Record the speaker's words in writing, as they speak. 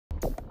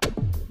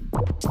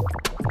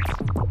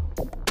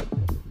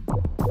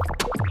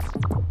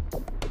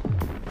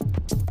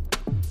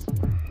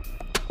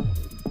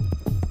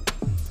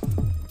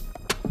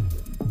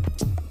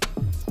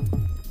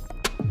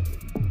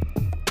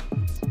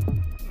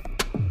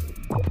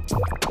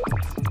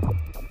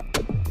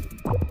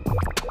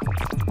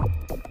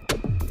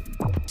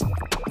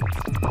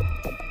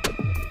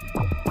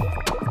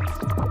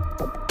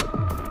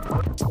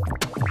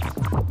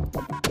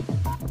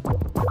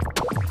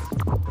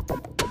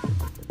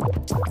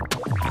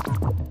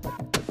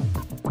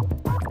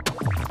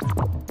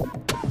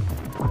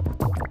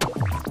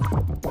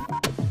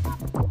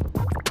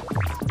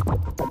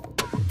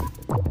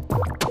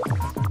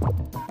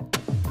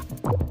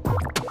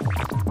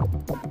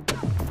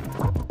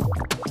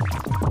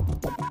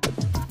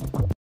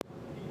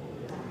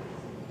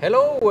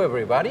Hello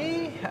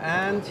everybody,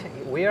 and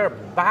we are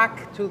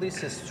back to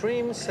these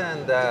streams,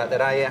 and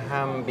that I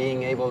am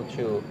being able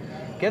to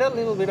get a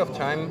little bit of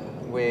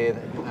time with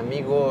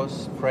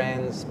amigos,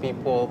 friends,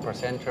 people,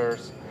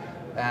 presenters.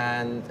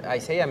 And I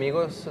say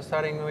amigos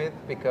starting with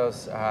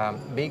because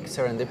big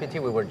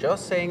serendipity. We were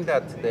just saying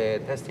that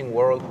the testing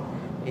world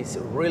is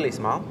really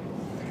small.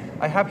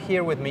 I have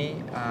here with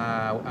me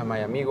my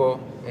amigo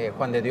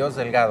Juan de Dios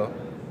Delgado,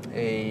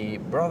 a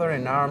brother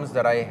in arms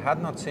that I had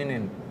not seen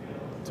in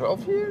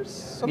 12 years?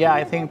 Something yeah,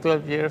 like I think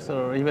 12 years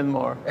or even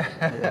more.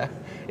 Yeah.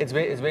 It's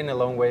been a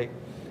long way.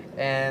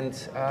 And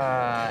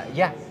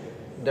yeah,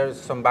 there's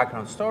some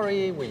background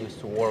story. We used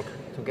to work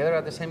together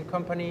at the same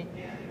company,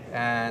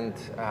 and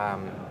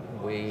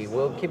we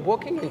will keep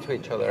walking into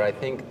each other. I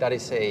think that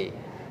is a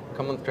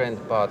common trend,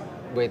 but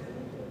with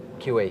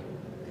QA,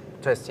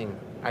 testing,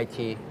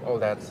 IT, all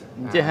that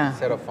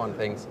set of fun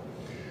things.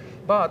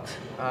 But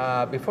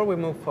before we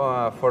move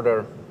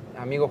further,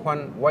 Amigo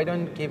Juan, why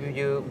don't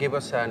you give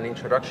us an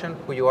introduction,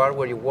 who you are,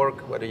 where you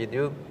work, what do you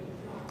do?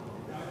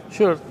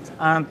 Sure,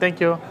 and thank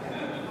you,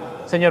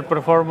 Señor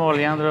Performo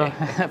Leandro,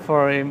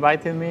 for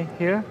inviting me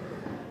here.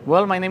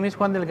 Well, my name is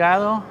Juan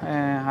Delgado.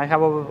 I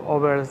have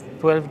over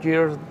 12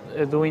 years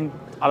doing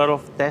a lot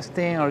of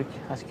testing or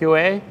as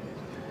QA.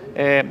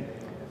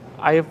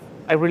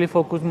 I really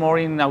focus more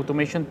in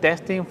automation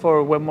testing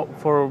for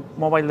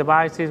mobile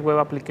devices, web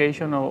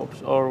application,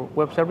 or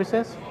web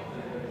services.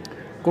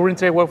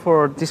 Currently, I work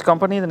for this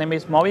company. The name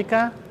is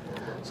Movica.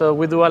 So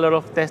we do a lot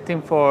of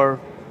testing for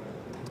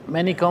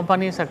many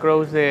companies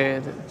across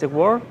the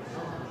world.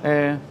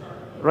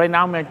 Right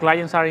now, my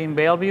clients are in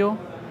Bellevue,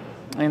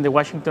 in the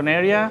Washington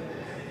area.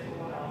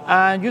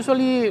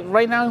 Usually,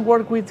 right now, I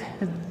work with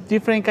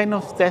different kind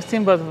of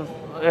testing, but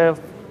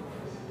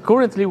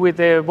currently with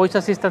the voice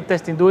assistant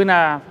testing, doing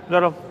a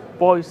lot of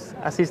voice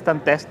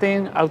assistant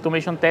testing,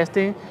 automation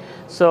testing.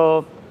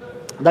 So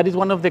that is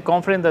one of the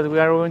conference that we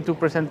are going to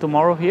present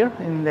tomorrow here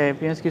in the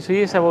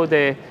PNSQC. It's about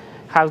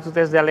how to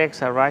test the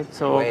Alexa, right?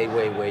 So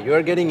wait.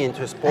 You're getting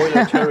into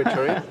spoiler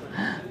territory,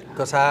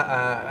 because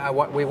I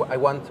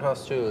want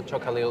us to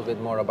talk a little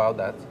bit more about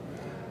that.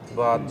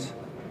 But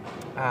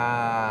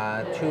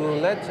to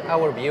let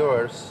our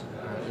viewers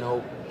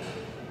know,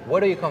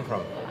 where do you come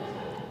from?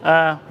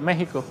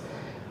 Mexico.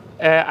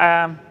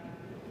 I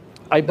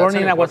born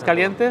in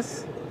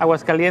Aguascalientes.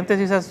 Aguascalientes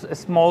is a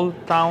small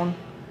town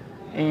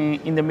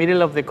in the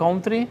middle of the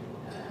country,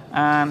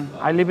 and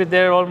I lived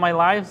there all my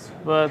life.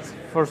 But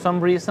for some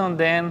reason,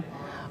 then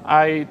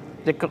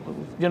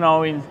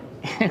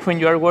when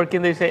you are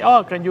working, they say,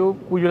 "Oh,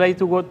 would you like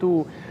to go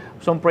to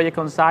some project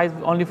on site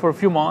only for a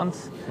few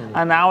months?"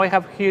 And now I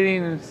have here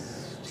in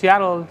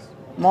Seattle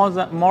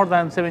more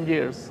than 7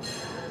 years.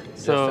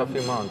 So, just a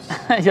few months.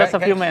 Just a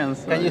few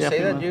months. Can you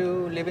say that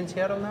you live in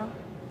Seattle now?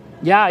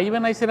 Yeah,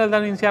 even I settled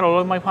down in Seattle.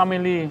 All my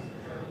family,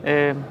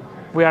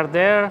 we are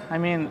there. I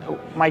mean,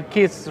 my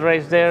kids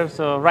raised there.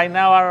 So right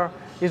now,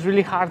 it's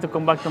really hard to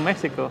come back to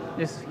Mexico.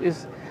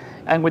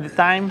 And with the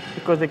time,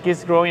 because the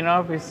kids growing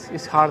up,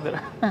 it's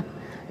harder.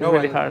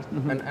 Really hard.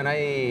 And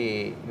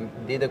I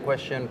did a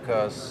question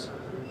because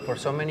for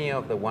so many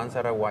of the ones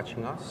that are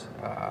watching us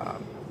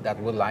that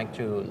would like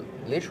to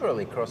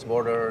literally cross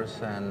borders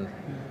and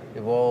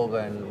evolve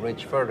and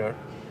reach further,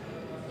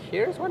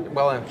 here's one.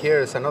 Well, and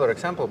here's another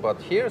example,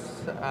 but here's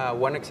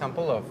one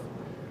example of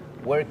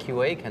where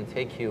QA can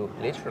take you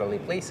literally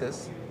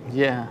places.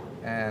 Yeah.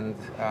 And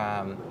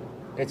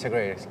it's a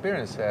great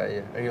experience.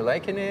 Are you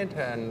liking it?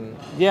 And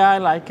yeah, I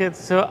like it.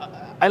 So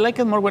I like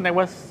it more when I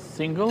was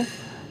single,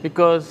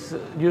 because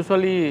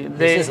usually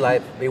this is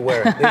life.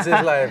 Beware. This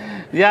is life.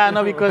 Yeah,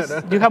 no, because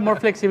you have more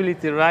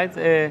flexibility,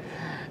 right?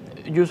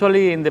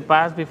 Usually in the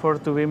past, before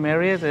to be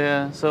married,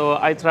 so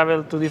I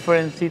traveled to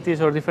different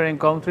cities or different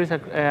countries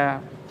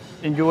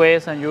in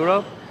US and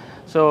Europe.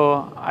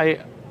 So I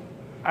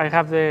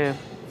have the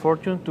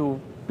fortune to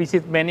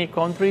visit many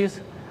countries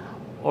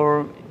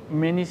or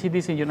many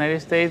cities in the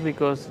United States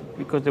because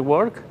the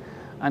work,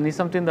 and it's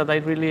something that I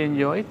really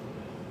enjoy.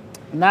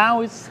 Now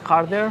it's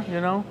harder,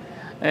 you know.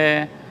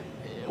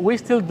 We're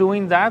still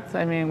doing that.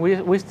 I mean,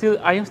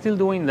 I am still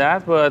doing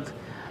that, but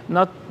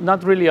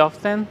not really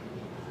often.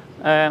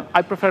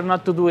 I prefer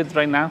not to do it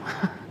right now.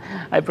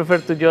 I prefer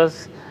to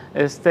just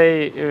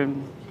stay,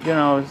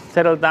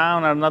 settle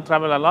down and not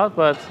travel a lot.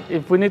 But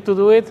if we need to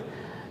do it,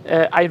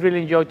 I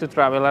really enjoy to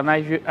travel, and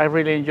I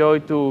really enjoy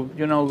to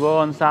go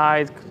on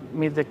site,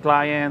 meet the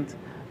client,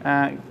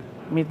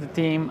 meet the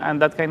team,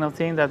 and that kind of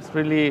thing. That's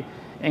really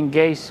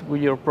engaged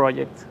with your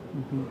project.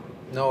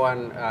 No,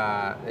 and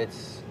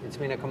it's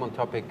been a common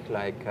topic,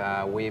 like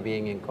we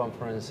being in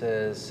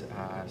conferences,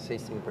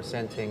 assisting,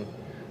 presenting,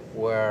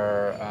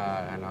 where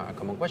and a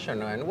common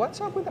question, and what's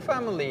up with the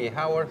family?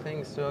 How are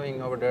things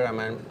doing over there? I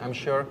mean, I'm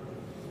sure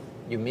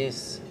you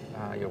miss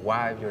your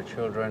wife, your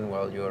children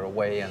while you're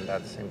away, and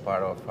that's in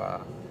part of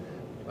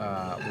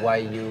why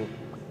you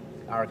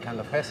are kind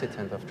of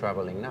hesitant of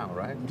traveling now,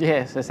 right?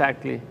 Yes,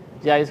 exactly.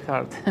 Yeah, it's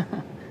hard.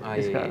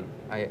 It's hard.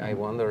 I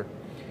wonder.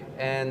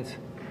 And,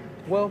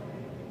 well,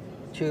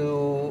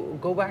 to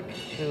go back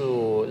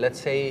to,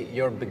 let's say,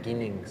 your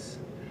beginnings,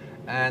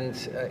 and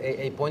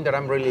a point that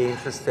I'm really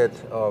interested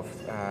of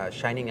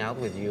shining out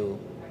with you,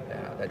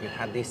 that you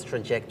had this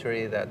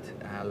trajectory that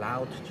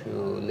allowed to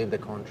leave the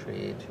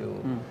country,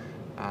 to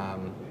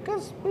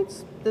because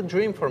it's the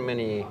dream for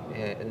many,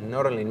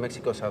 not only in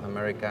Mexico, South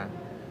America,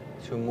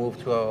 to move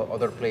to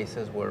other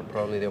places where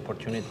probably the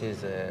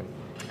opportunities,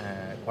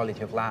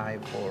 quality of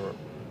life, or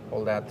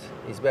all that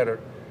is better.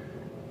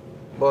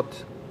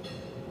 But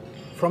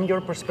from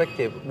your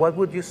perspective, what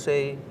would you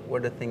say were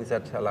the things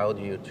that allowed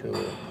you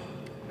to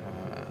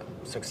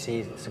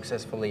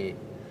successfully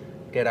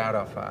get out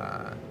of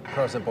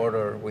cross the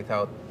border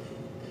without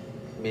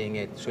being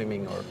it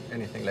swimming or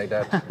anything like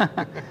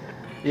that?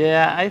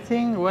 Yeah, I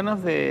think one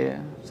of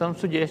some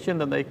suggestion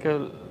that I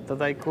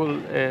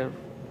could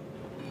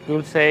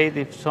say,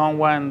 if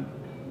someone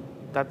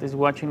that is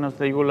watching us,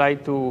 they would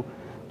like to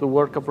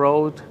work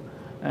abroad,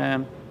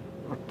 or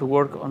to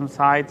work on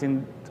site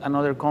in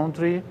another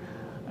country,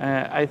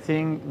 I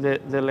think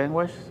the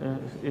language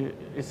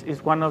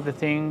is one of the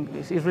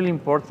things. It's really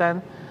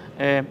important,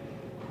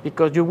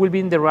 because you will be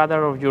in the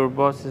radar of your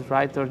bosses,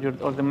 right, or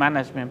the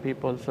management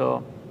people.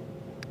 So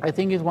I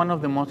think it's one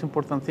of the most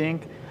important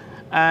things.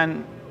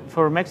 And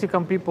for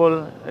Mexican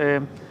people,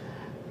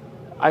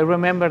 I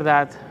remember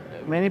that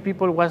many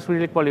people was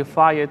really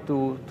qualified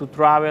to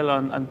travel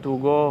and to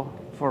go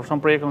for some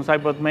project on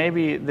site, but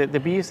maybe the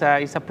visa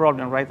is a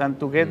problem, right? And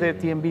to get the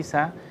TN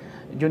visa,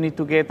 you need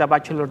to get a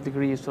bachelor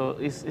degree. So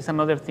it's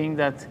another thing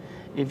that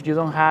if you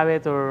don't have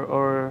it,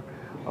 or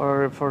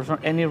for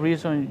any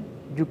reason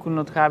you could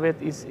not have it,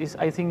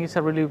 I think it's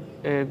a really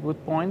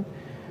good point,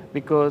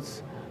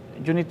 because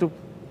you need to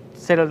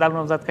settle down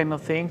on that kind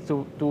of thing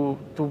to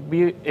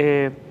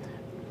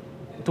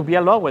be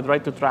allowed,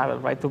 right, to travel,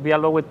 right, to be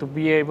allowed to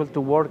be able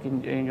to work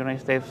in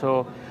United States.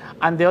 So,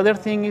 and the other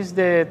thing is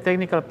the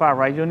technical part,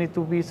 right? You need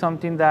to be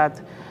something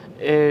that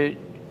you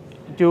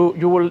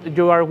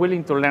are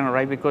willing to learn,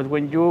 right? Because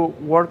when you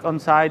work on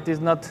site,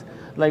 it's not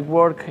like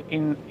work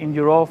in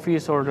your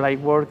office, or like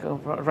work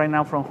right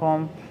now from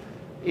home.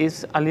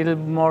 It's a little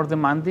more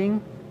demanding,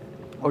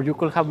 or you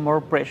could have more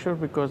pressure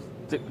because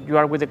you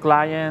are with the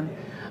client,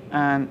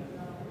 and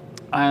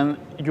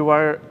you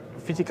are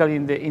physically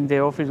in the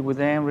office with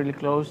them, really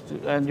close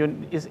to,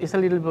 and it's a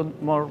little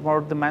bit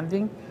more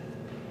demanding.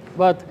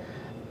 But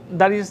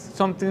that is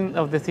something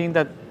of the thing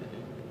that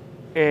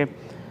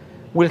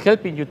will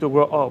help you to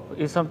grow up.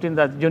 It's something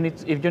that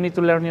if you need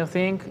to learn new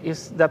things,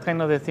 it's that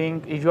kind of the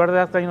thing. If you are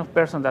that kind of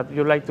person that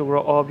you like to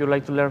grow up, you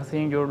like to learn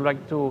things, you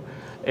like to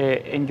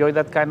enjoy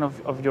that kind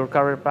of your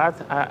career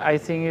path, I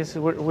think it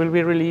will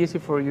be really easy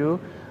for you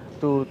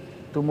to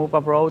move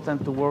abroad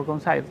and to work on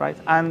site, right?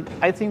 And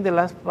I think the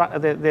last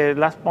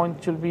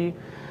point should be,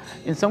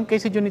 in some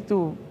cases you need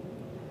to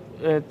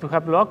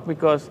have luck,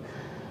 because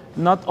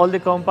not all the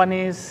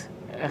companies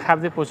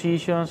have the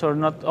positions, or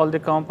not all the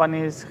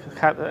companies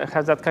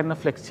has that kind of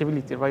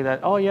flexibility, right?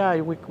 That, oh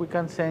yeah, we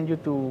can send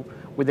you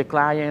with the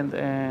client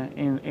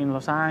in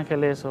Los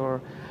Angeles,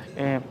 or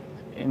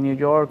in New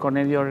York, or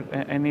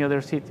any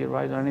other city,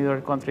 right, or any other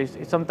countries.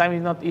 Sometimes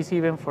it's not easy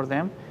even for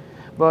them,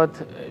 but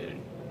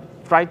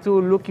try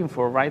to looking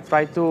for, right?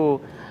 Try to,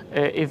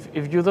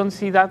 if you don't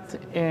see that,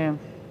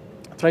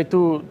 try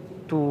to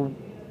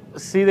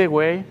see the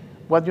way,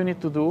 what you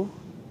need to do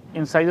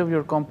inside of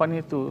your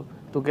company to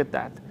get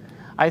that.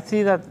 I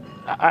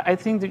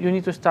think that you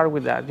need to start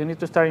with that. You need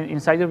to start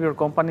inside of your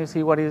company,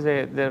 see what is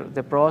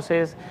the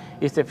process,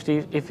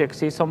 if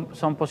exists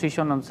some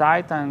position on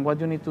site, and what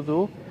you need to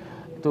do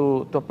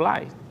to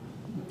apply.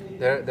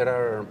 There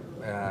are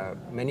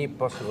many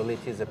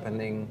possibilities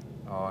depending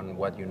on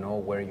what you know,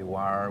 where you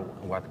are,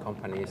 what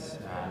companies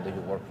do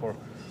you work for,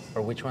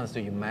 or which ones do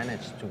you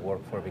manage to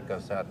work for,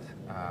 because that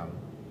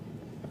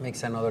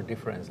makes another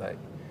difference. Like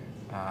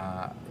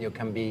you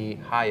can be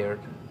hired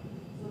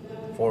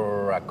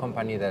for a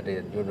company that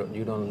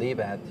you don't live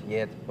at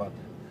yet, but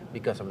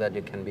because of that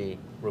you can be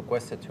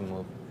requested to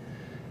move.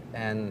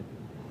 And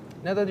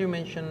now that you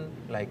mention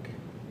like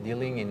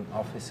dealing in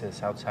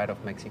offices outside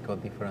of Mexico,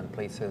 different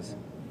places,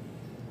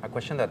 a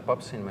question that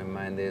pops in my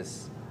mind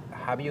is,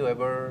 have you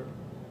ever,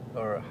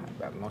 or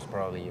most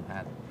probably you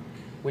had,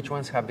 which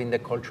ones have been the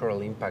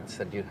cultural impacts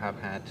that you have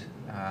had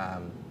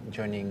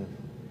joining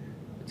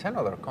it's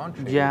another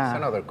country, Yeah. it's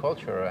another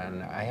culture,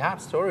 and I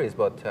have stories,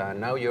 but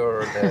now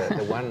you're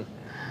the one.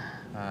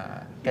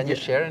 Can you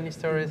share any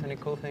stories, any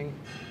cool thing?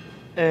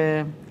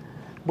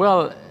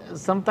 Well,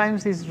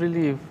 sometimes it's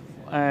really,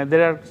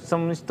 there are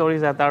some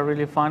stories that are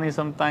really funny.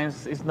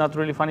 Sometimes it's not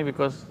really funny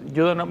because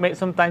you don't know,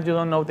 sometimes you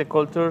don't know the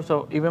culture.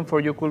 So even for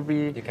you could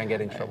be. You can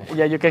get in trouble.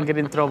 Yeah, you can get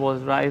in trouble,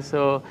 right?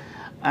 So,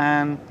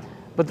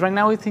 but right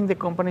now I think the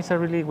companies are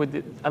really with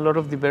a lot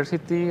of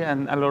diversity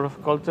and a lot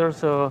of culture.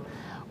 So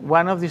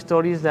one of the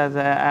stories that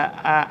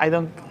I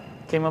don't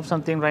came up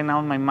something right now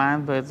in my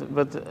mind,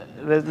 but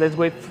let's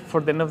wait for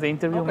the end of the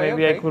interview. Okay,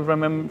 Maybe okay. I could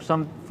remember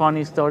some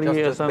funny story or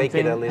Just something.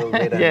 bake it a little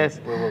bit and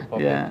Yes. we will pop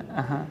Yeah.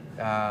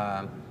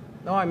 it.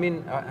 No, I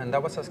mean, and I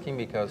was asking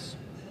because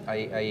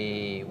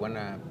I want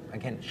to,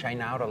 again, shine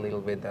out a little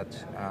bit that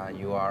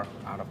you are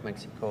out of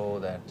Mexico,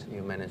 that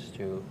you managed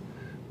to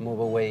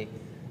move away.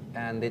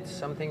 And it's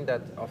something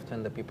that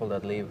often the people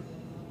that leave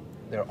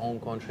their own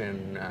country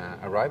and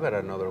arrive at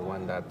another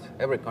one, that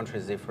every country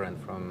is different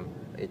from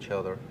each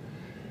other.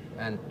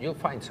 And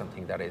you'll find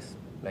something that is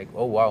like,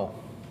 oh wow,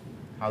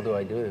 how do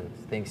I do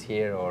things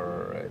here?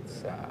 Or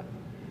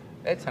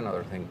it's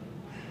another thing.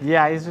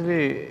 Yeah, it's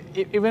really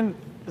even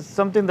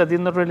something that is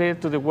not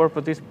related to the work,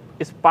 but is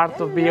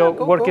part of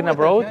working go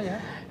abroad.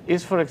 yeah.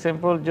 Is, for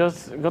example,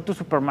 just go to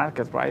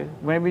supermarkets, right?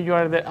 Maybe you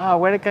are there,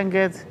 where I can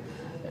get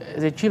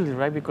the chili,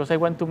 right? Because I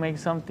want to make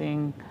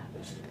something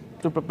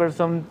to prepare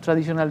some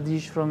traditional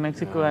dish from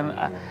Mexico, and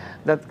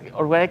that,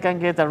 or where I can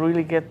get a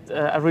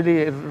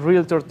really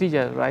real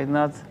tortilla, right?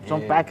 Not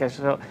some package.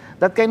 So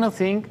that kind of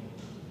thing,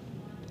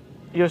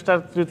 you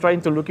start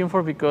trying to looking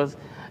for, because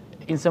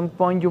in some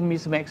point you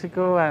miss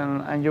Mexico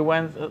and you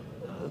want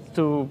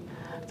to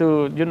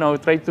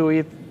try to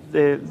eat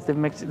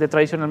the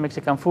traditional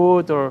Mexican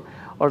food, or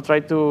try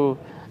to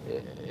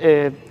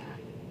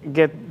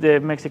get the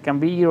Mexican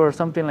beer or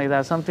something like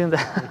that,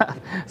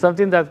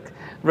 something that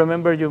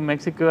remember you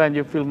Mexico and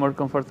you feel more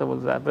comfortable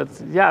with that. But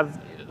yeah,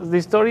 the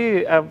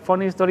story,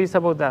 funny stories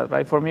about that,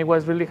 right? For me, it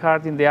was really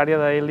hard in the area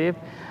that I live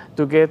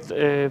to get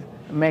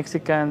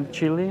Mexican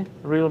chili,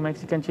 real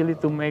Mexican chili,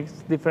 to make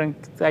different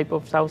type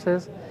of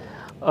sauces,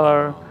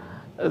 or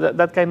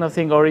that kind of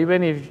thing. Or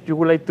even if you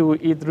would like to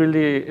eat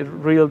really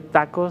real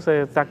tacos,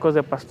 tacos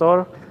de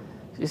pastor,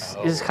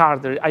 it's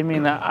harder. I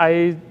mean,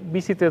 I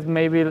visited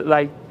maybe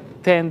like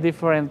 10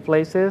 different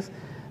places,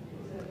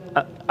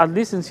 at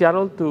least in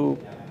Seattle, to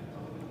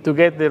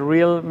get the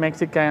real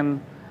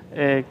Mexican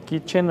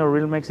kitchen or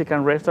real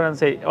Mexican restaurant and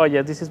say, oh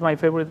yeah, this is my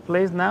favorite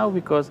place now,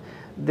 because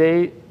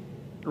they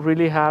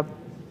really have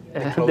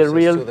the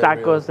real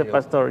tacos de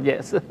pastor.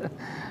 Yes,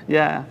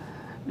 yeah,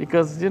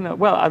 because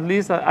well, at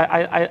least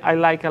I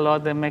like a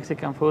lot the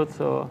Mexican food,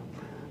 so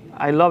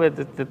I love it,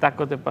 the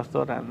tacos de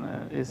pastor,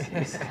 and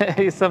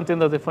it's something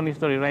that's a funny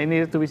story, right? I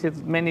needed to visit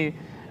many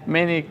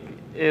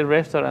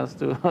restaurants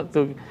to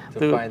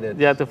find it.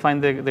 Yeah, to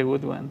find the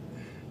good one.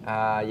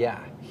 Yeah,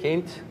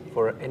 hint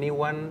for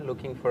anyone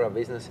looking for a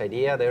business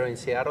idea there in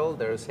Seattle,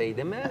 there's a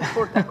demand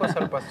for tacos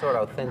al pastor,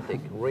 authentic,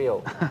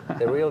 real,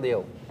 the real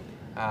deal.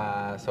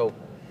 So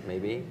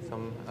maybe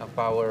some of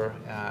our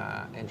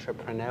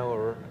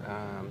entrepreneur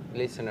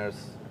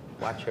listeners,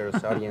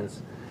 watchers,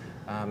 audience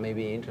may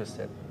be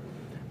interested.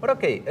 But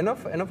okay,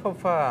 enough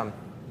of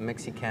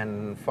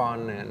Mexican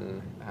fun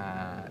and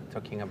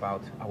talking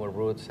about our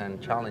roots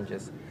and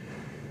challenges.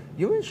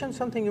 You mentioned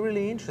something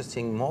really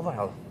interesting,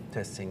 mobile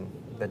testing,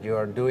 that you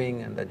are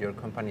doing and that your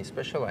company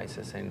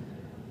specializes in.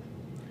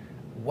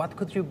 What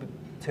could you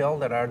tell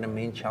that are the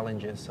main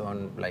challenges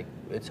on, like,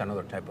 it's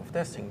another type of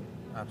testing,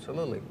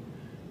 absolutely.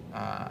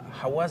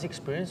 How was the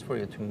experience for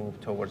you to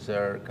move towards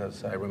there?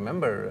 Because I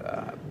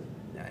remember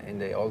in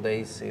the old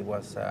days it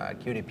was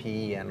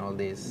QTP and all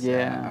these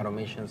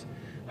automations.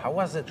 How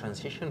was the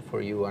transition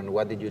for you, and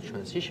what did you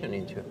transition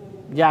into?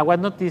 Yeah, it was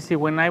not easy.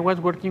 When I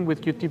was working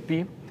with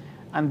QTP,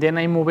 and then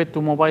I moved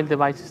to mobile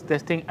devices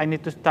testing, I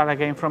need to start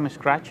again from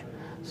scratch.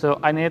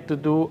 So I needed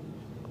to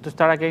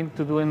start again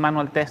to do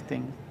manual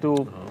testing,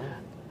 to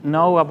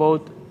know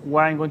about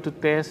what I'm going to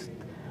test,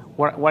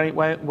 what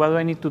do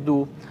I need to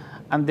do.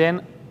 And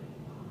then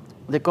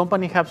the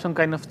company have some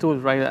kind of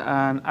tools, right?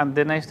 And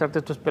then I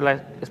started to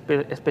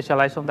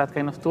specialize on that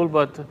kind of tool,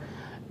 but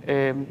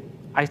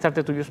I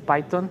started to use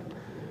Python.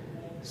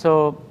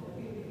 So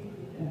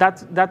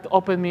that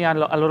opened me a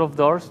lot of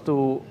doors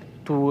to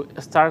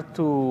start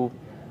to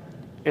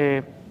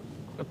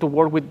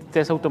work with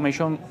test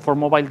automation for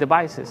mobile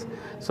devices.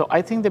 So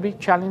I think the big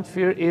challenge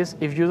here is,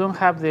 if you don't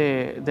have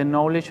the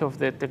knowledge of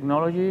the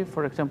technology,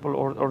 for example,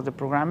 or the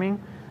programming,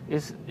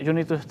 is you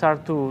need to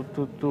start to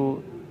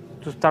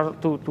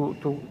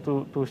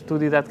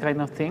study that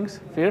kind of things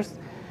first.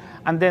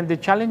 And then the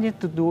challenge is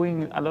to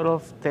doing a lot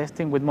of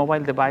testing with mobile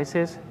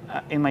devices.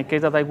 In my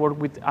case, that I work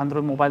with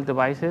Android mobile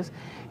devices,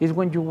 is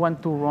when you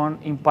want to run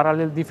in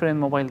parallel different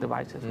mobile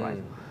devices,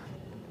 right?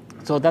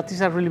 So that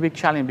is a really big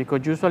challenge,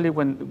 because usually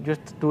when you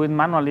just do it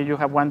manually, you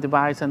have one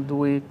device and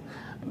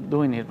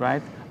doing it,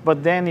 right?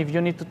 But then if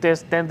you need to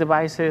test 10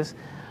 devices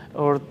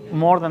or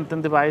more than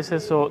 10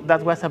 devices, so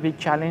that was a big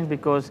challenge,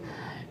 because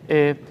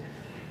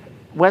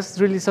was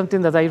really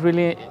something that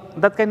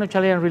that kind of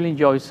challenge I really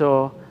enjoy.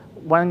 So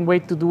one way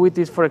to do it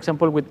is, for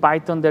example, with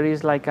Python, there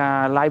is like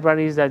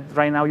libraries that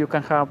right now you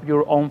can have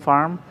your own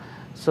farm.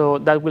 So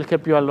that will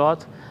help you a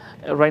lot.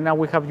 Right now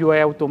we have UI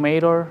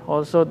Automator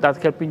also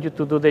that's helping you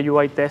to do the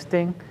UI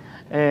testing.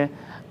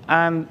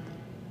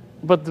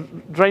 But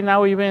right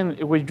now, even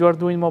when you are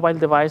doing mobile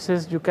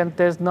devices, you can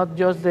test not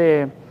just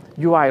the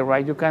UI,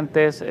 right? You can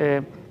test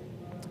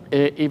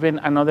even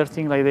another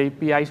thing like the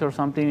APIs or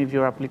something if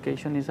your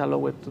application is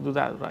allowed to do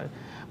that, right?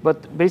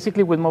 But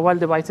basically with mobile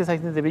devices, I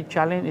think the big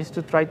challenge is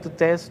to try to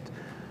test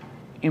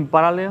in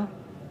parallel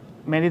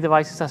many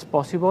devices as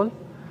possible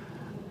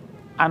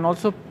and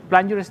also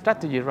plan your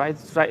strategy, right?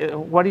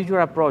 What is your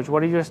approach?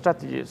 What is your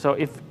strategy? So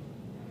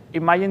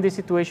imagine the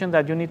situation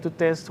that you need to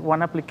test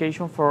one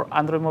application for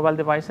Android mobile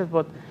devices,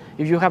 but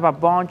if you have a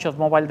bunch of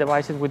mobile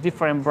devices with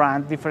different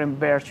brands, different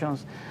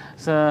versions,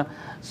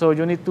 so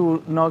you need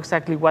to know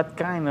exactly what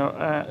kind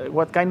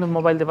of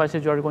mobile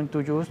devices you are going to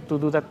use to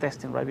do that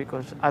testing, right?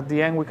 Because at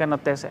the end, we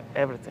cannot test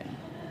everything.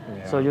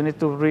 Yeah. So you need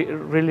to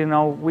really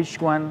know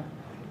which one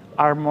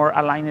are more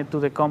aligned to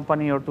the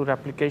company or to the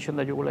application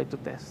that you would like to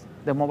test,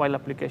 the mobile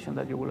application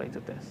that you would like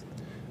to test.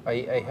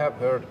 I have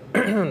heard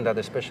that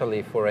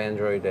especially for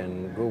Android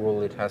and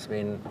Google, it has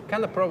been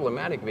kind of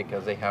problematic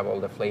because they have all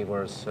the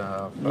flavors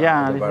of the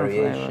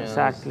variations,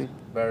 exactly.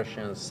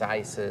 versions,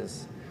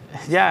 sizes.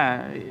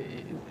 Yeah,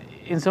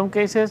 in some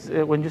cases,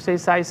 when you say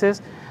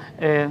sizes,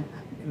 the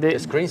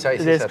screen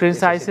sizes. The screen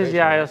sizes,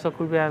 yeah, also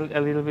could be a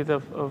little bit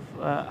of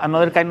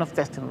another kind of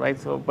testing, right?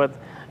 So, but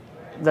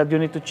that you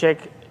need to check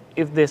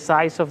if the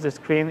size of the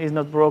screen is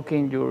not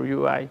broken your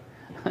UI.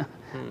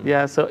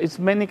 Yeah, so it's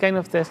many kind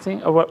of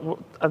testing, or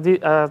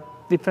a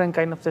different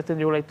kind of testing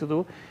you like to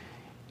do.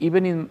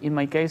 Even in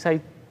my case, I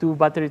do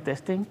battery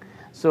testing.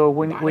 So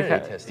when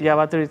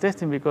battery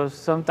testing, because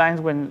sometimes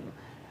when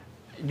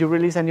you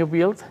release a new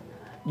build,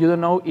 you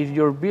don't know if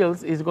your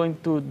build is going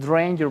to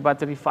drain your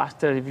battery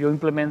faster if you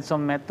implement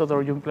some method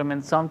or you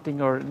implement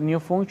something or new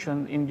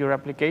function in your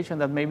application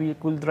that maybe it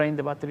could drain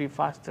the battery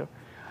faster.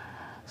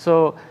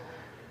 So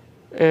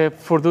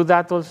for do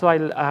that also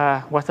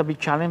was a big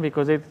challenge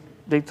because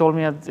they told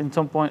me at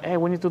some point, hey,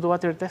 we need to do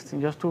battery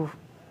testing just to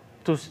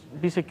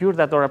be secure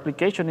that our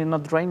application is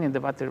not draining the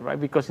battery, right?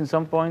 Because in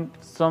some point,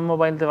 some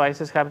mobile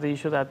devices have the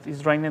issue that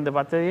it's draining the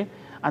battery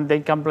and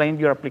they can blame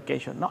your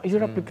application. No, it's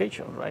your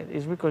application, right?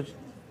 It's because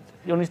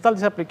you install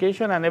this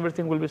application and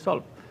everything will be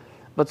solved.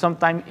 But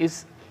sometimes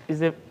it's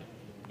the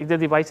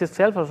device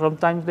itself, or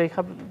sometimes they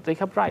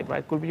have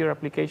right? Could be your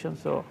application.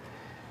 So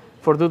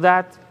for do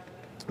that,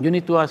 you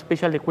need to have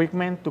special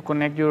equipment to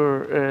connect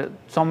your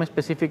some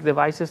specific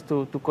devices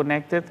to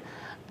connect it,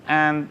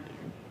 and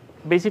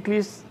basically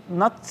it's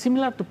not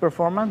similar to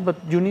performance, but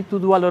you need to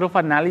do a lot of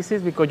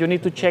analysis because you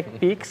need to check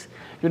peaks.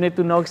 You need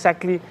to know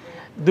exactly,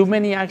 do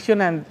many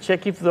actions and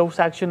check if those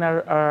actions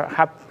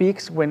have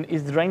peaks when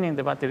it's draining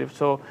the battery.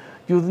 So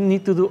you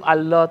need to do a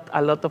lot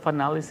of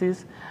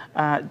analysis,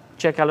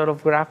 check a lot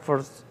of graph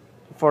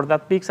for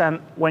that peaks, and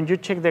when you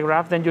check the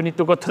graph, then you need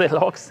to go to the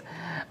logs.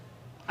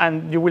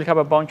 And you will have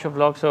a bunch of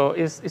logs. So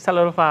it's a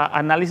lot of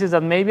analysis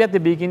that maybe at the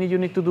beginning you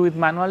need to do it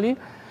manually,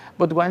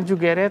 but once you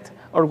get it,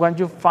 or once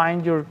you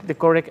find the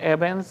correct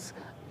events,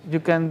 you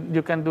can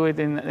do it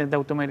in the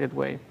automated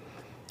way.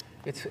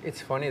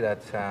 It's funny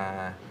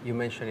that you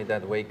mention it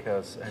that way,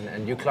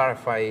 and you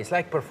clarify it's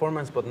like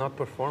performance but not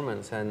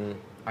performance. And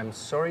I'm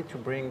sorry to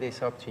bring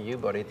this up to you,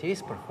 but it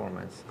is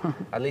performance.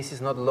 At least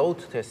it's not load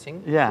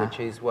testing,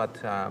 which is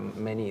what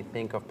many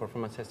think of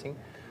performance testing.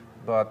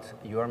 But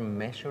you are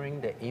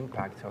measuring the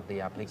impact of the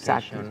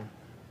application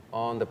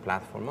on the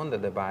platform, on the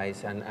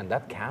device, and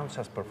that counts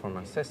as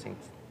performance testing.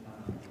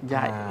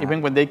 Yeah, even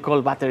when they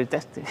call battery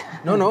testing.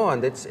 No,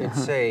 and it's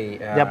a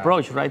the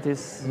approach, right?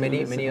 Is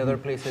many other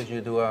places you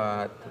do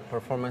a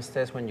performance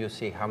test when you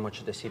see how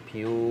much the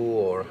CPU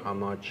or how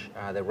much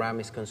the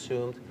RAM is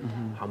consumed,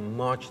 how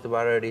much the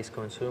battery is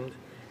consumed,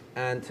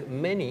 and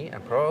many,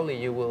 and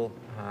probably you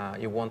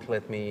won't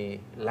let me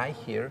lie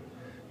here.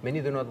 Many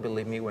do not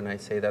believe me when I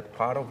say that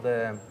part of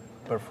the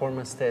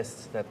performance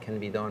tests that can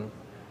be done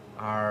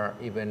are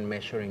even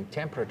measuring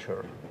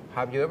temperature.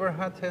 Have you ever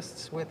had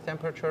tests with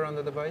temperature on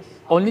the device?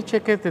 Only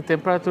check the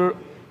temperature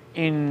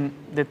in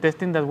the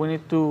testing that we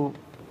need to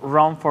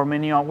run for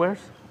many hours.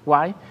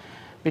 Why?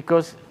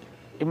 Because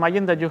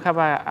imagine that you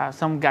have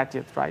some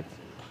gadget, right?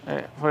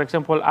 For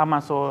example,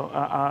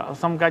 Amazon,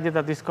 some gadget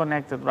that is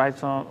connected, right?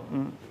 So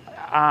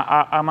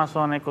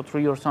Amazon Echo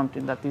 3 or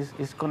something that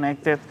is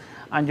connected,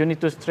 and you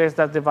need to stress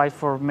that device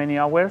for many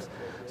hours.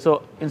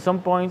 So in some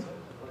point,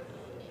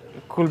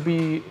 it could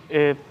be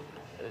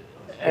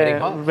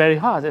very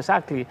hot,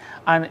 exactly.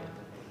 And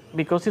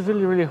because it's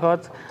really, really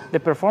hot, the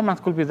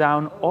performance could be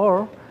down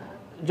or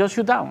just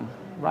shut down,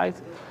 right?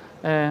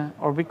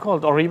 Or be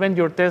cold, or even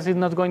your test is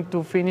not going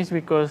to finish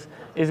because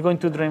it's going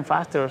to drain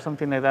faster or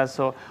something like that.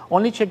 So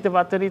only check the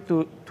battery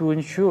to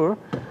ensure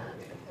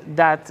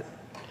that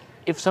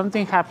if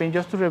something happened,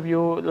 just to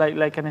review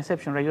like an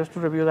exception, right? Just to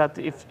review that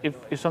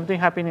if something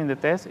happened in the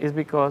test, is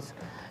because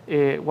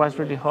was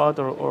really hot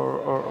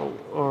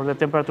or the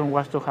temperature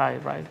was too high,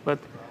 right? But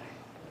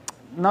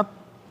not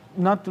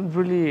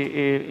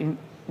really,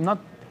 not,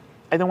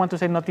 I don't want to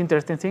say not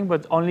interesting thing,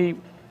 but only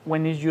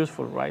when it's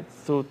useful, right?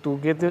 So to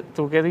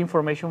get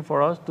information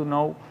for us to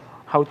know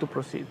how to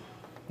proceed.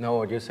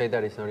 No, you say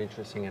that it's not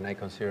interesting, and I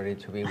consider it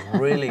to be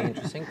really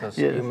interesting because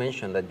Yes. you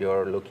mentioned that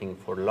you're looking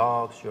for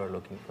logs, you are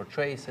looking for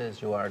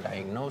traces, you are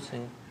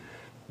diagnosing.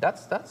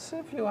 That's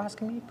if you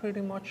ask me,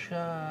 pretty much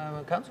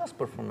counts as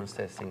performance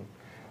testing.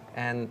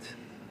 And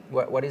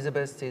what is the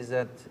best is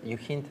that you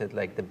hinted,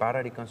 like the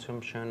battery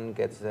consumption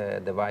gets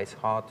the device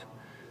hot.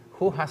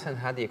 Who hasn't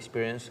had the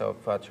experience of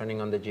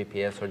turning on the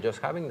GPS or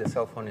just having the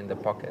cell phone in the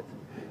pocket?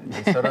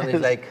 And suddenly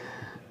it's like,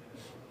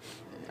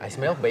 I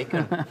smell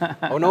bacon.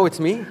 Oh no, it's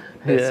me.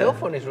 The cell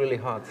phone is really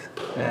hot.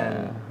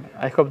 And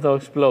I hope they'll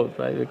explode,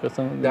 right? Because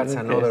that's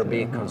another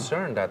big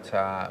concern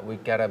that we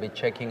gotta be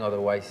checking,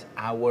 otherwise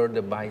our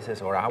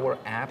devices or our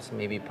apps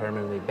may be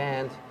permanently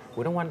banned.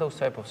 We don't want those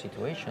type of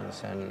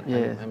situations, and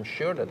I'm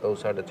sure that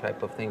those are the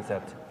type of things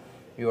that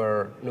you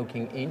are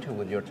looking into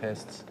with your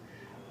tests.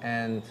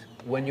 And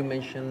when you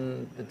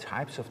mention the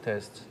types of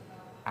tests,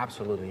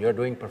 absolutely, you're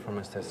doing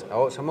performance tests.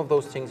 Oh, some of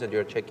those things that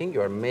you're checking,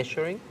 you are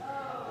measuring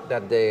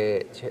that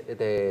the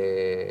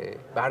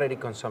battery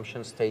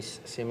consumption stays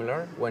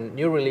similar. When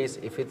new release,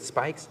 if it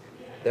spikes,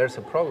 there's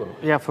a problem.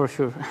 Yeah, for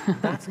sure.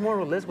 That's more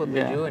or less what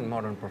we do in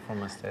modern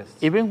performance tests.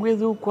 Even we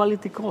do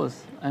quality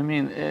calls. I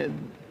mean,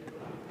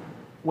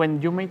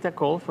 when you make a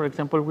call, for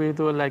example, we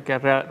do like a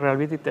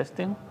reliability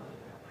testing.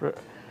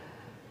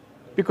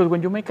 Because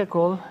when you make a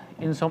call,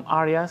 in some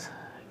areas,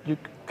 you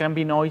can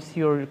be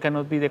noisy or you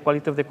cannot be the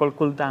quality of the call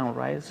cool down,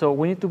 right? So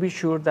we need to be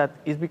sure that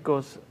it's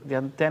because the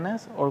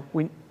antennas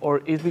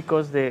or it's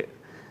because the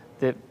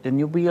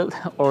new build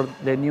or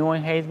the new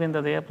enhancement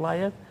that they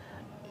applied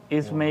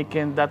is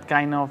making that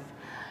kind of,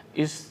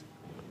 is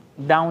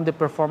down the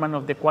performance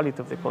of the quality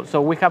of the call.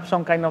 So we have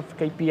some kind of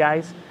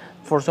KPIs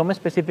for some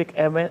specific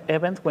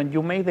events when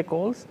you make the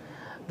calls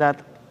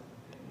that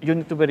you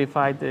need to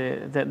verify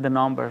the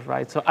numbers,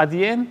 right? So at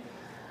the end,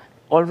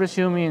 all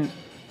resuming,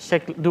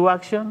 do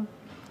action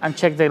and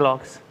check the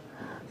logs.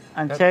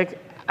 And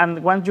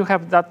and once you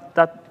have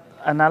that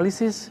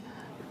analysis,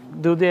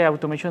 do the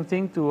automation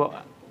thing to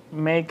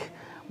make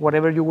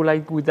whatever you would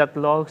like with that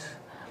logs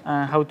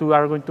and how you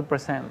are going to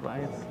present,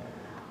 right?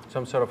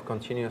 Some sort of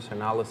continuous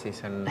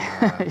analysis and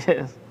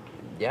yes.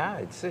 Yeah,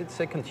 it's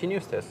a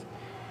continuous test.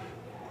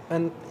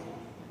 And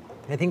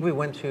I think we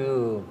went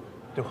too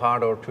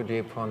hard or too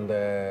deep on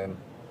the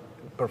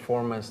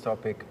performance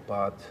topic,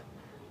 but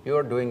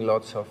you're doing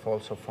lots of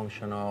also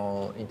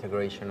functional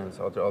integration and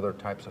other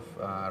types of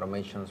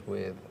automations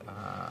with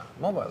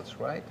mobiles,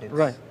 right?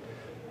 Right.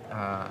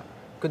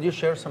 Could you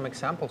share some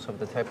examples of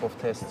the type of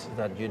tests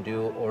that you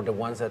do, or the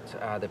ones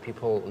that the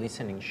people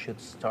listening should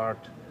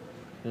start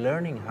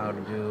learning how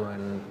to do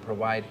and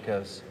provide?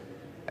 Because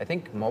I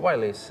think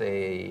mobile is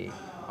a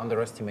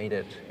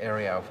underestimated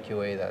area of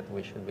QA that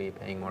we should be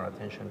paying more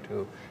attention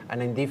to,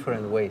 and in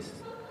different ways.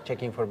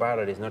 Checking for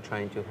batteries, not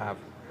trying to have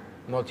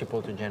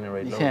multiple to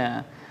generate load.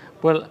 Yeah.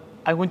 Well,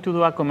 I want to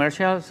do a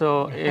commercial.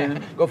 So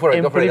in, go for it.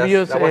 in go for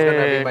previous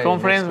it.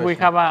 conference,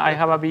 I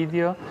have a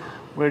video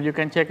where you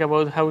can check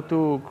about how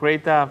to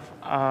create a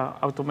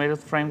automated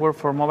framework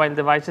for mobile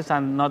devices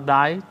and not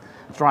die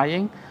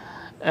trying.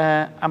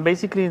 And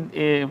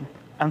basically,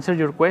 answer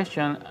your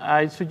question,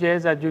 I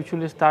suggest that you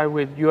should start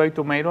with UI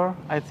Automator.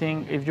 I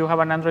think if you have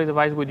an Android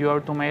device with UI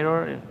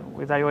Automator,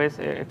 with iOS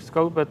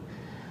Xcode, but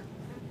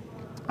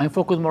I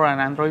focus more on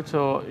Android.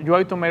 So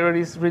UI Automator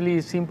is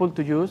really simple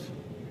to use.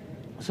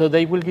 So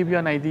they will give you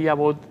an idea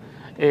about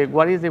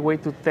what is the way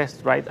to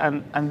test, right?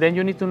 And then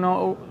you need to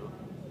know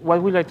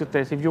what we like to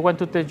test. If you want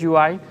to test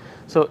UI,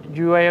 so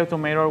UI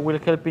Automator will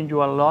help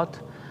you a lot.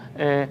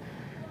 And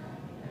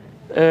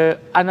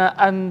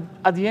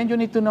at the end, you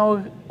need to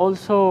know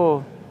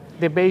also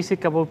the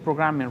basic about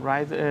programming,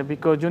 right?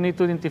 Because you need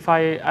to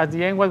identify, at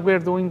the end, what we're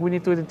doing, we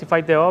need to identify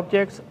the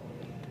objects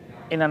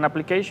in an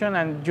application,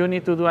 and you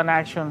need to do an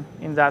action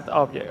in that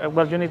object.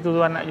 Well, you need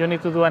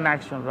to do an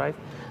action, right?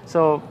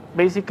 So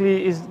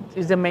basically, is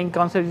the main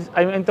concept.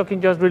 I'm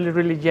talking just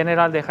really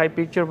general, the high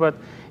picture. But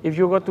if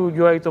you go to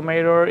UI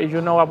Automator, if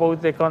you know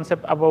about the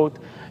concept about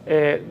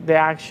the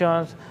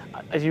actions,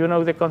 as you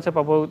know the concept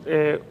about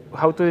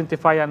how to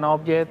identify an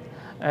object,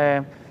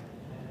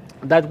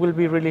 that will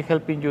be really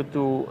helping you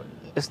to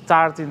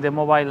start in the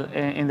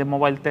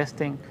mobile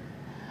testing.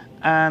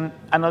 And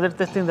another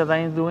testing that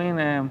I'm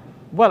doing,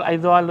 well, I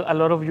do a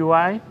lot of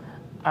UI.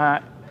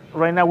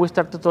 Right now, we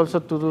started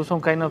also to do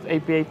some kind of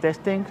API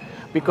testing,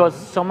 because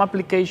some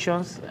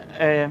applications,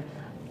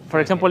 for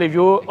example, if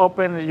you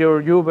open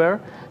your Uber,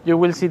 you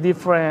will see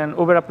different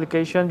Uber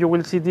applications. You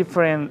will see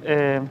different,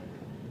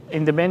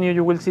 in the menu,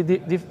 you will see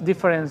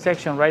different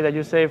sections, right, that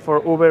you say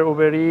for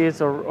Uber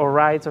Eats or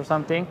rides or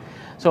something.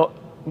 So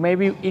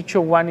maybe each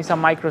one is a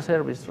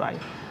microservice, right?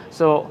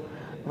 So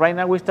right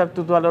now we start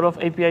to do a lot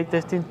of API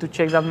testing to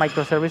check that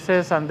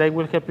microservices, and they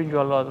will help you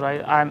a lot,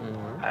 right? And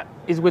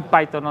it's with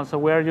Python also.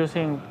 We are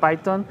using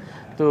Python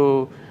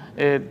to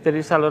There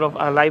is a lot of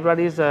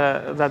libraries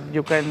that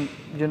you can,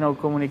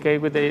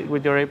 communicate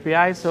with your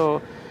API.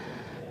 So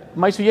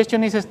my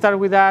suggestion is start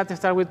with that,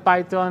 start with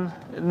Python,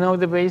 know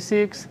the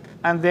basics,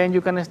 and then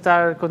you can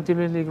start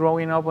continually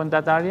growing up on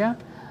that area.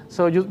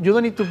 So you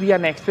don't need to be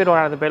an expert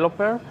or a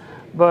developer,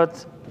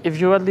 but if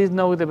you at least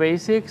know the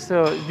basics,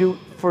 you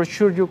for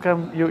sure you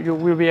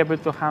will be able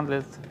to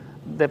handle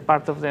the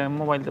part of the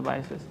mobile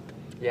devices.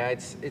 Yeah,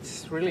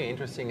 it's really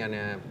interesting,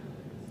 and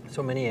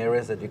so many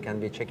areas that you can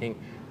be checking.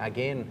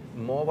 Again,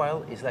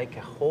 mobile is like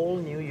a whole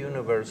new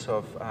universe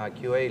of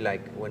QA,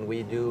 like when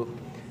we do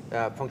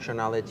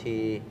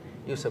functionality,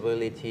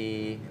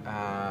 usability,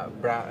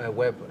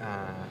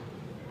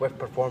 web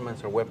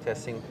performance or web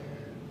testing.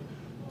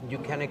 You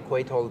can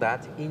equate all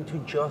that into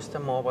just a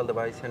mobile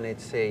device, and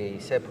it's a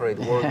separate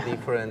world,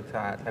 different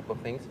type of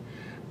things.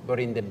 But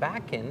in the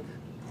back end,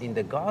 in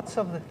the guts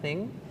of the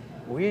thing,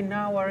 we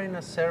now are in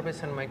a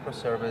service and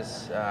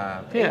microservice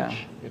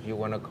age, if you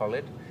want to call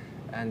it,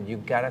 and you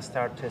gotta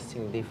start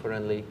testing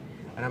differently.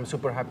 And I'm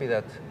super happy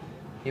that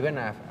even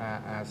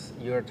as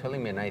you're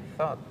telling me, and I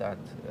thought that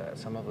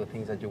some of the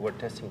things that you were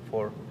testing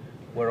for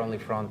were only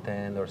front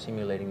end or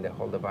simulating the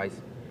whole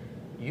device,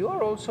 you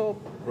are also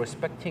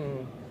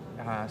respecting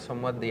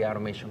somewhat the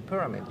automation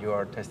pyramid. You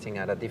are testing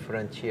at a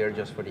different tier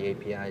just for the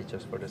APIs,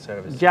 just for the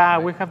service. Yeah,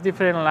 right? We have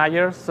different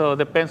layers, so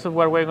depends on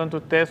what we're going to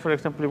test. For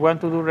example, we want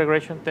to do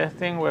regression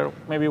testing, where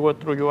maybe we go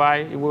through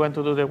UI. If we want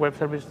to do the web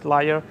service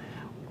layer,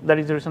 that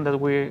is the reason that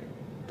we're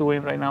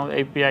doing right now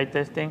API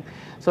testing.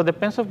 So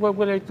depends on what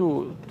we like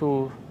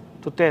to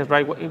test,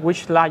 right?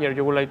 Which layer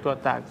you would like to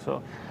attack.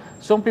 So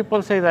some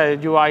people say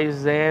that UI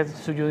is dead,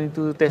 so you need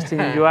to do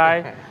testing in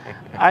UI.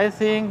 I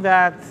think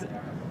that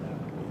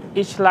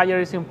each layer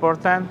is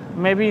important.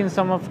 Maybe in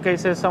some of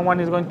cases,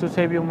 someone is going to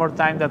save you more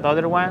time than the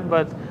other one,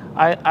 but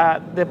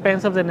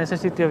depends on the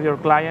necessity of your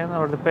client,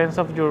 or depends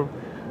of your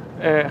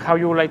how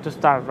you would like to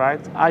start,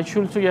 right? I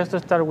should suggest to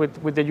start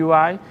with the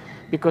UI,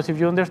 because if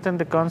you understand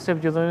the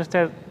concept, you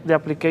understand the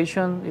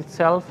application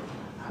itself,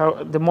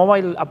 how the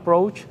mobile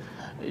approach,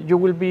 you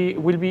will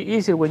be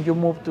easier when you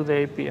move to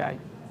the API.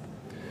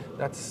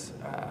 That's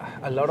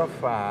a lot of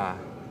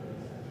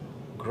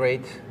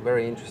great,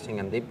 very interesting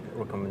and deep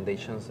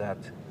recommendations that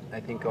I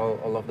think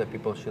all of the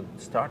people should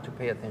start to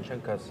pay attention,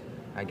 because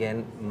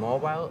again,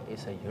 mobile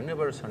is a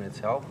universe on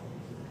itself,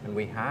 and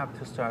we have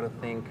to start to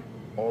think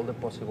all the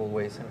possible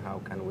ways and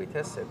how can we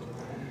test it.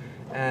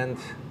 And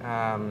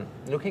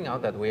looking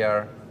out that we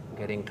are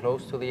getting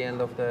close to the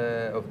end of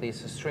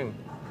this stream,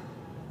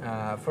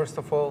 first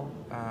of all,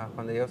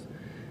 Juan de Dios,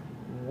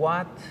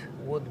 what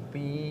would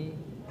be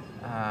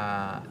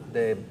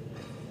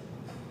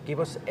give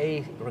us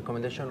a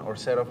recommendation or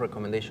set of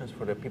recommendations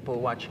for the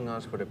people watching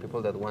us, for the people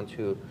that want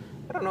to,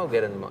 I don't know,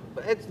 get in.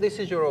 This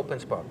is your open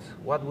spot.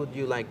 What would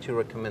you like to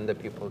recommend the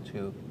people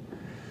to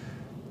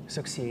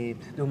succeed,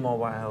 do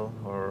mobile,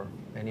 or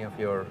any of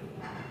your?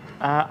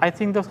 I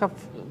think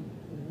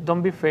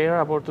don't be fear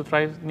about to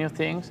try new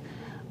things.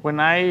 When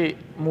I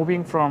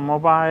moving from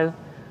mobile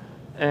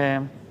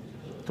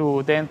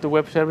to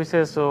web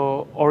services,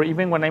 or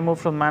even when I move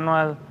from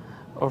manual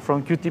or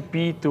from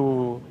QTP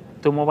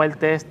to mobile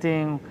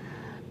testing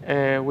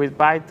with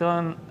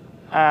Python,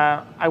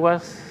 I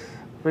was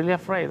really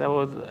afraid.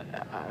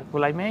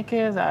 Will I make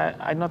it?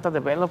 I'm not a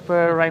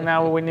developer right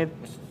now. We need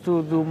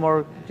to do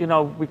more,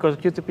 because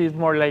QTP is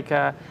more like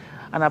an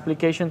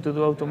application to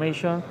do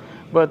automation.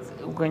 But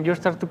when you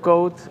start to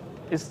code,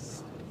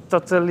 it's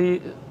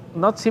totally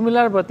not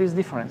similar, but it's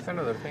different. It's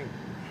another thing.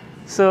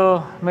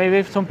 So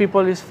maybe some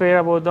people is fair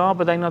about, no,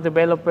 but I'm not a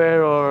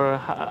developer, or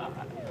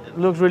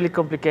looks really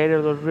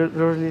complicated, or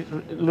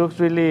looks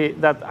really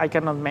that I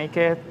cannot make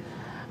it.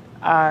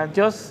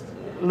 Just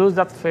lose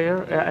that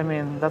fear.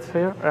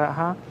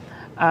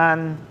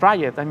 And try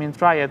it.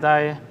 Try it.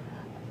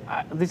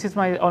 This is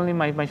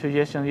my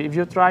suggestion. If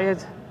you try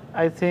it,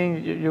 I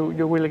think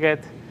you will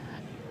get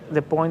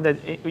the point that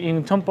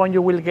in some point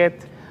you will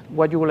get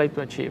what you would like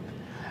to achieve.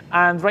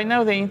 And right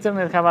now the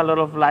internet have a lot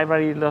of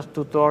libraries, lots of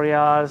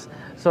tutorials.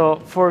 So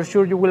for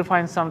sure you will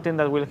find something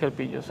that will help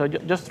you. So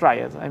just try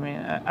it.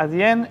 At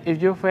the end,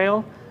 if you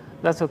fail,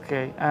 that's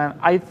okay. And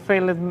I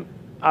failed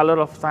a lot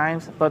of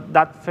times, but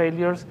that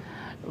failures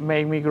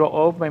made me grow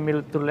up, made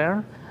me to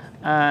learn,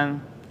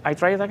 and I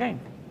try it again.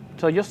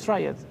 So just try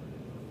it.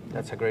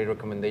 That's a great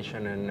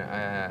recommendation, and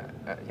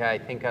yeah, I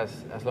think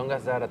as long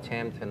as that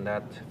attempt and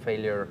that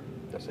failure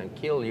doesn't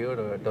kill you,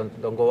 or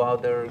don't go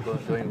out there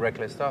doing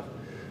reckless stuff.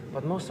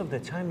 But most of the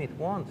time it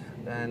won't,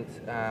 and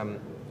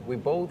we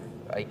both,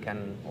 I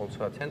can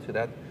also attend to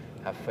that,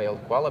 have failed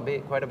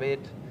quite a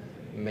bit,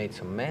 made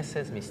some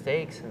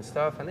mistakes and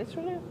stuff, and it's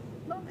really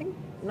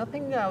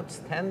nothing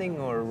outstanding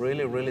or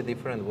really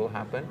different will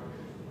happen.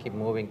 Keep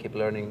moving, keep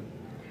learning.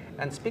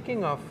 And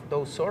speaking of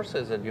those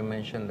sources that you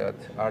mentioned that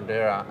are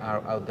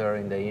out there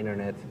in the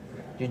internet,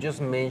 you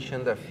just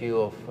mentioned a few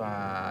of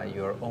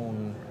your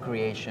own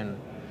creation,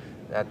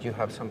 that you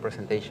have some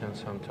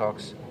presentations, some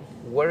talks.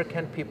 Where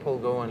can people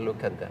go and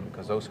look at them?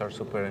 Because those are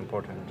super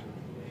important.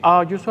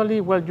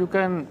 Usually, well, you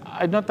can,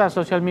 I'm not a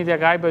social media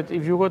guy, but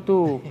if you go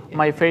to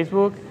my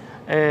Facebook,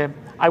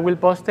 I will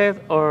post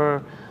it,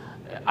 or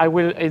I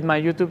will in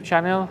my YouTube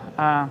channel.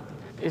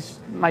 It's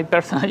my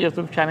personal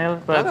YouTube channel,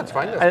 but that's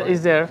fine, that's fine.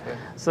 it's there. Yeah.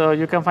 So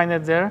you can find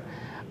it there.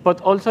 But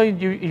also,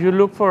 you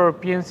look for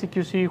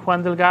PNCQC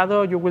Juan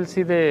Delgado, you will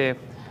see the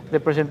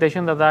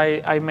presentation that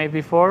I made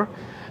before.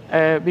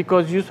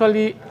 Because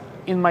usually,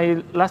 in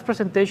my last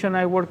presentation,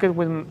 I worked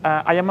with,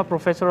 I am a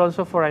professor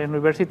also for a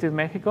university in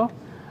Mexico.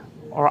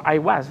 Or I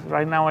was.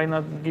 Right now, I'm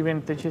not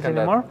giving teachings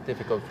anymore.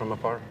 Difficult from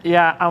afar.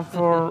 Yeah, and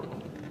for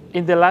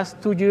in the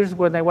last 2 years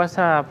when I was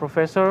a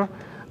professor,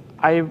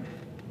 I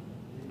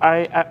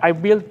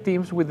built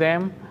teams with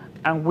them,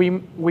 and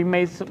we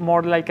made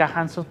more like a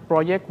hands-on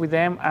project with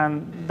them,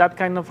 and that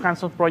kind of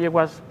hands-on project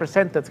was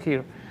presented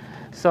here.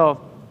 So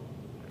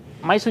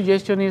my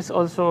suggestion is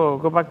also,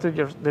 go back to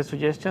the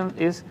suggestion,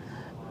 is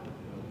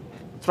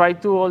try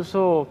to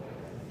also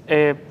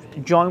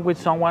join with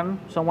someone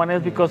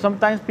else, because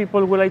sometimes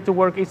people would like to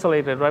work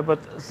isolated, right? But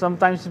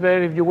sometimes it's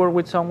better if you work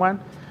with someone,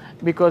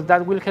 because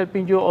that will help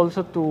you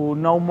also to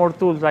know more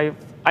tools. Like,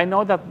 I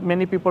know that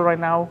many people right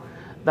now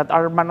that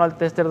are manual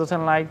tester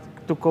doesn't like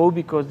to code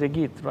because they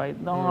Git, right?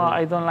 No,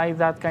 I don't like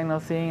that kind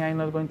of thing. I'm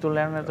not going to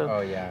learn it.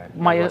 Oh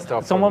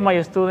yeah. Some of my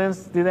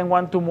students didn't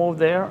want to move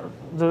there.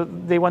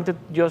 They wanted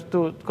just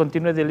to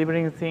continue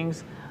delivering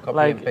things. Copy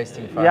like, and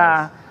pasting files.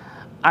 Yeah,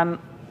 and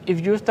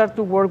if you start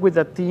to work with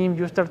a team,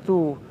 you start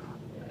to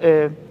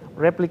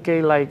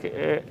replicate like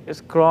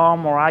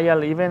Scrum or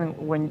Agile, even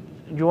when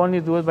you only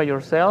do it by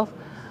yourself,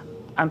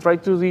 and try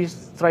to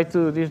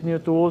do these new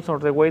tools, or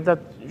the way that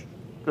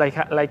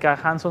like a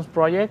hands-on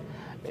project,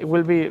 it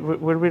will be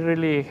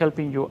really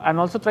helping you. And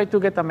also try to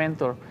get a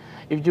mentor.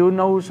 If you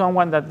know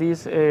someone that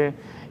is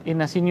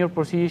in a senior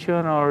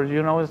position, or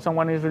you know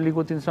someone is really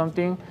good in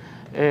something,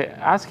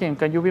 ask him,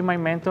 can you be my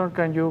mentor?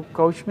 Can you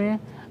coach me?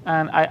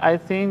 And I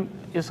think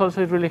it's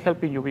also really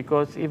helping you,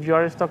 because if you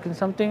are stuck in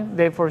something,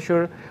 they for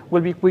sure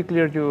will be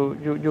quicker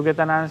you get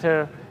an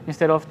answer,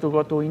 instead of to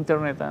go to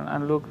internet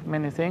and look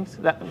many things.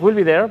 That will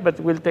be there, but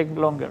will take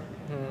longer.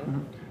 Mm-hmm.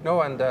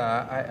 No, and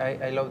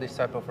I love this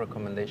type of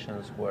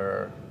recommendations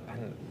where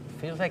it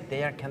feels like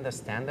they are kind of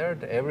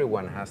standard.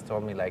 Everyone has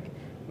told me, like,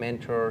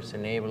 mentors,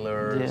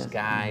 enablers, Yes.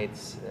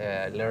 guides,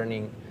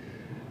 learning.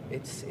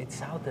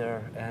 It's out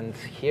there, and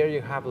here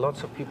you have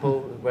lots of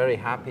people very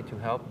happy to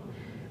help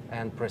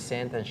and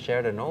present and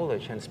share the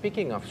knowledge. And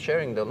speaking of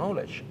sharing the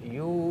knowledge,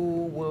 you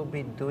will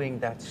be doing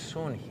that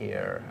soon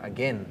here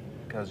again,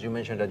 because you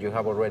mentioned that you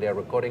have already a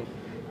recording.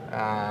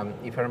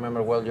 If I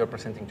remember well, you're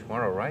presenting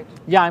tomorrow, right?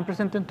 Yeah, I'm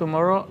presenting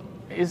tomorrow.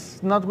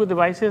 It's not with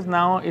devices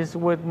now, it's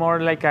with more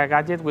like a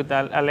gadget with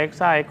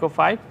Alexa Echo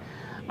 5.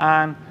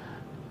 And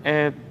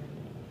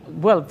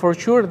well, for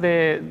sure,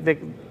 the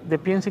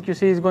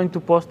PNCQC is going to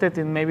post it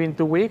maybe in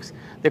 2 weeks,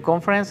 the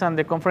conference, and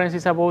the conference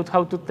is about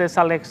how to test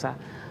Alexa,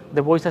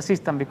 the voice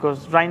assistant,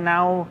 because right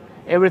now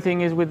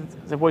everything is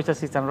with the voice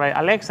assistant, right?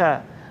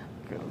 Alexa,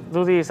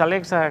 do this.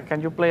 Alexa, can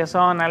you play a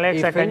song?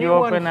 Alexa, can you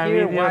open a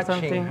video or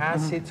something? If anyone here watching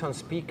has it on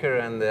speaker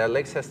and the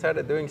Alexa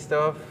started doing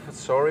stuff,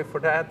 sorry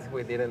for that.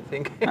 We didn't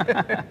think.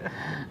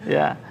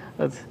 Yeah,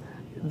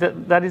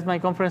 that is my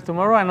conference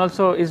tomorrow, and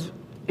also is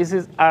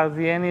at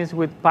the end is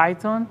with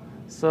Python.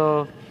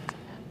 So,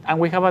 and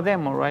we have a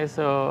demo, right?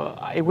 So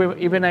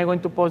even I'm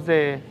going to post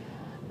the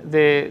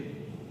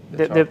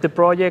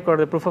project or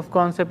the proof of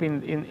concept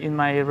in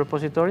my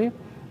repository,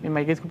 in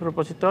my GitHub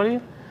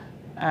repository.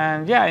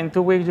 And yeah, in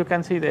 2 weeks you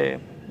can see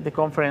the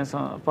conference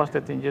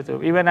posted in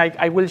YouTube. Even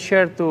I will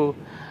share to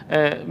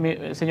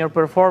Senior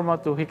Performer,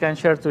 he can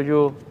share to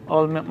you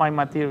all my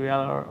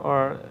material,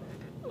 or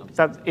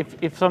that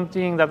if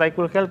something that I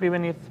could help,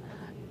 even if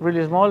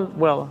really small,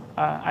 well,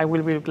 I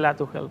will be glad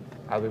to help.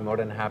 I'll be more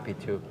than happy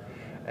to.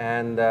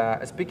 And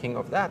speaking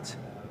of that,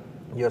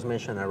 you just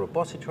mentioned a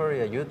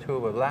repository, a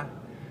YouTube, blah,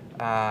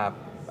 blah.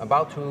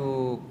 About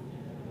to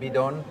be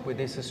done with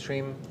this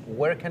stream.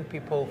 Where can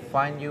people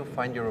find you,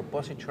 find your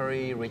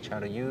repository, reach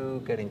out to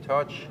you, get in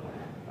touch?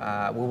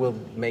 We will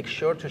make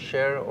sure to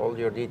share all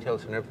your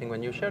details and everything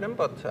when you share them,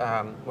 but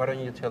why don't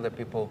you tell the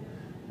people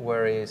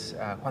where is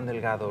Juan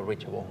Delgado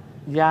reachable?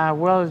 Yeah,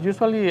 well,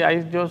 usually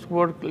I just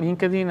work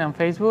LinkedIn and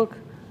Facebook,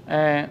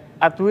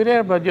 at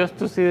Twitter, but just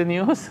to see the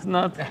news,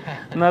 not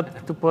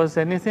to post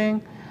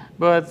anything.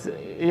 But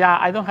yeah,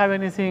 I don't have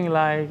anything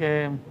like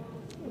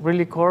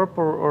really corp,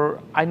 or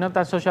I'm not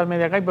a social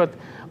media guy, but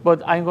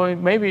I'm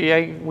going,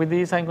 with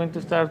this I'm going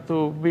to start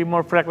to be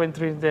more frequent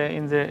in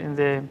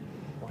the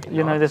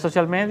the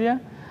social media.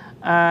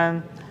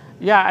 And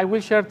yeah, I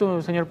will share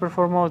to Senior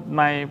Performer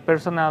my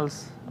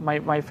personals,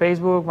 my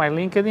Facebook, my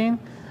LinkedIn,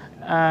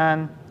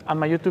 and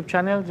my YouTube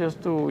channel,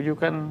 just to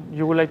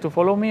you would like to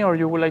follow me, or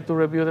you would like to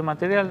review the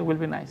material, it will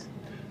be nice.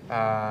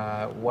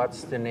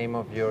 What's the name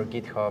of your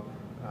GitHub?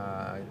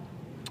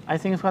 I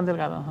think it's Juan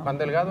Delgado. Juan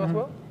Delgado as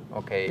well?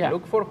 Okay, Yeah.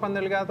 Look for Juan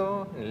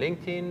Delgado in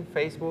LinkedIn,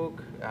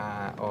 Facebook,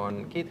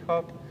 on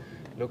GitHub.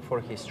 Look for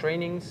his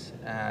trainings,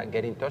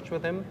 get in touch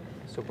with him,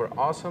 super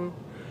awesome.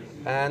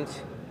 And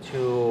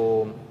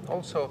to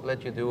also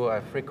let you do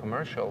a free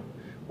commercial.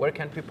 Where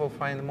can people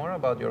find more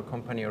about your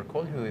company or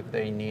call you if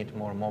they need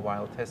more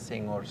mobile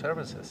testing or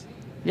services?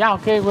 Yeah,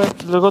 okay, well,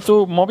 let's go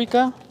to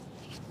Mobica.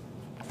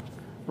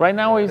 Right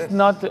now There it it's is.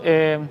 not,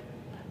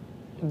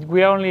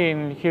 we are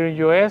only here in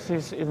US,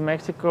 it's in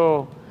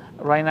Mexico.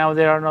 Right now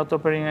they are not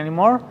operating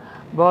anymore,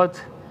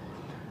 but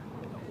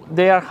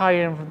they are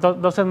hiring.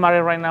 Doesn't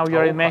matter right now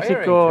you're Oh, in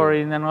Mexico hiring or too.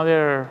 in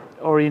another,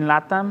 or in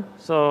Latam,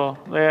 so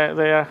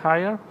they are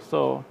hired.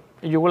 So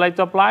if you would like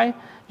to apply,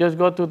 just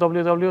go to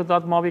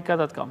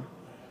www.mobica.com.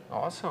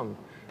 Awesome.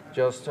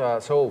 Just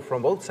so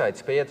from both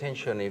sides, pay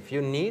attention. If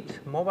you need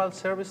mobile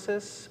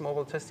services,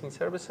 mobile testing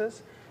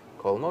services,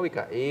 call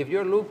Mobica. If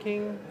you're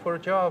looking for a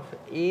job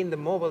in the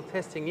mobile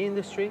testing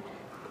industry,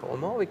 call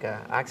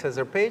Mobica. Access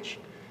their page,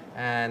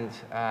 and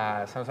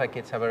sounds like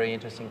it's a very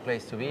interesting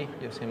place to be.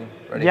 You seem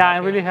really Yeah, happy.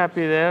 I'm really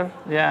happy there.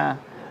 Yeah,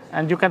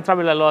 and you can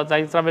travel a lot.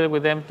 I travel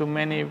with them to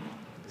many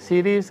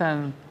cities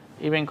and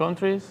even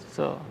countries.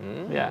 So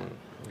yeah,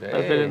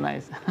 that's really Hey,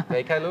 nice.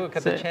 Take a look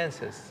at the So-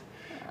 chances.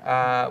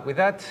 With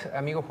that,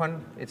 amigo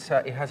Juan, it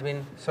has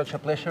been such a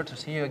pleasure to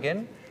see you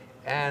again,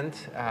 and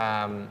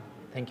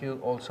thank you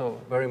also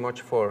very much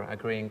for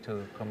agreeing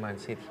to come and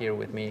sit here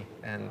with me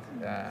and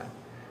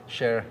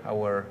share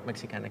our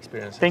Mexican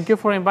experiences. Thank you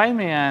for inviting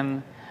me.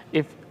 And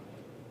if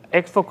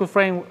X-Focus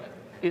Frame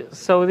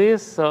saw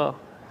this, so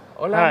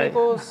Hola hi.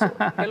 amigos,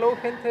 hello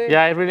gente.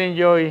 Yeah, I really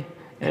enjoy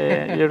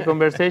your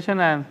conversation,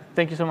 and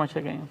thank you so much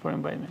again for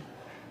inviting me.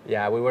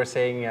 Yeah, we were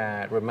saying,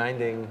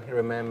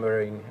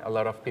 remembering a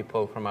lot of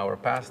people from our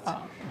past.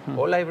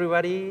 Hola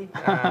everybody.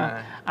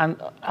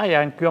 And yeah,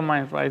 and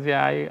QMines, right?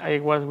 Yeah, I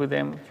was with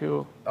them a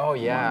few. Oh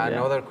yeah, Yeah.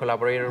 another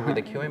collaborator with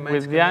the QA Minds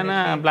With Diana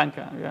community. and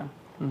Blanca,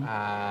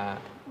 yeah.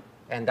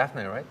 And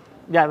Daphne, right?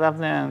 Yeah,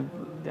 Daphne and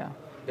yeah.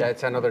 Yeah,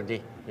 it's another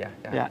D. Yeah,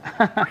 yeah.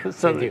 Yeah. Same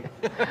Sorry.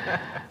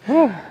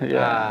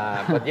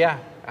 yeah. But yeah,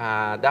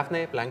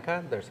 Daphne,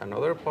 Blanca, there's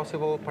another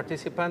possible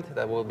participant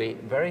that will be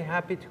very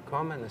happy to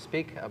come and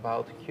speak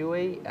about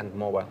QA and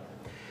mobile.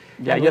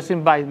 Yeah, And just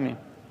invite me.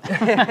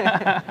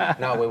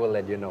 No, we will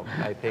let you know.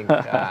 I think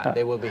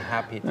they will be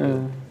happy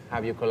to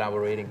have you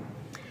collaborating.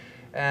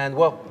 And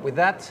well, with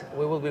that,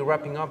 we will be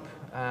wrapping up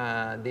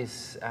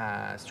this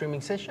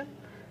streaming session.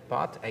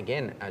 But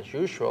again, as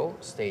usual,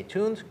 stay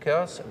tuned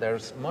because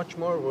there's much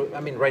more. I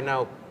mean, right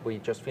now we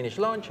just finished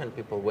lunch and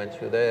people went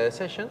through the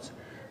sessions,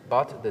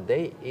 but the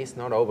day is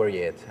not over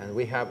yet. And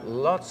we have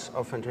lots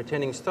of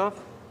entertaining stuff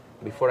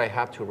before I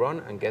have to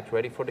run and get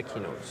ready for the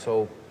keynote.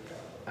 So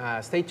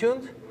stay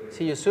tuned.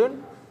 See you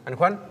soon. And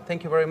Juan,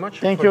 thank you very much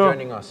for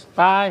joining us.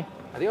 Bye.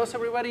 Adios,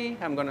 everybody.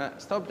 I'm going to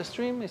stop the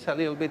stream. It's a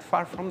little bit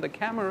far from the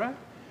camera.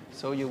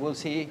 So you will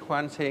see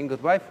Juan saying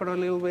goodbye for a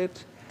little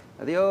bit.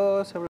 Adios, everybody.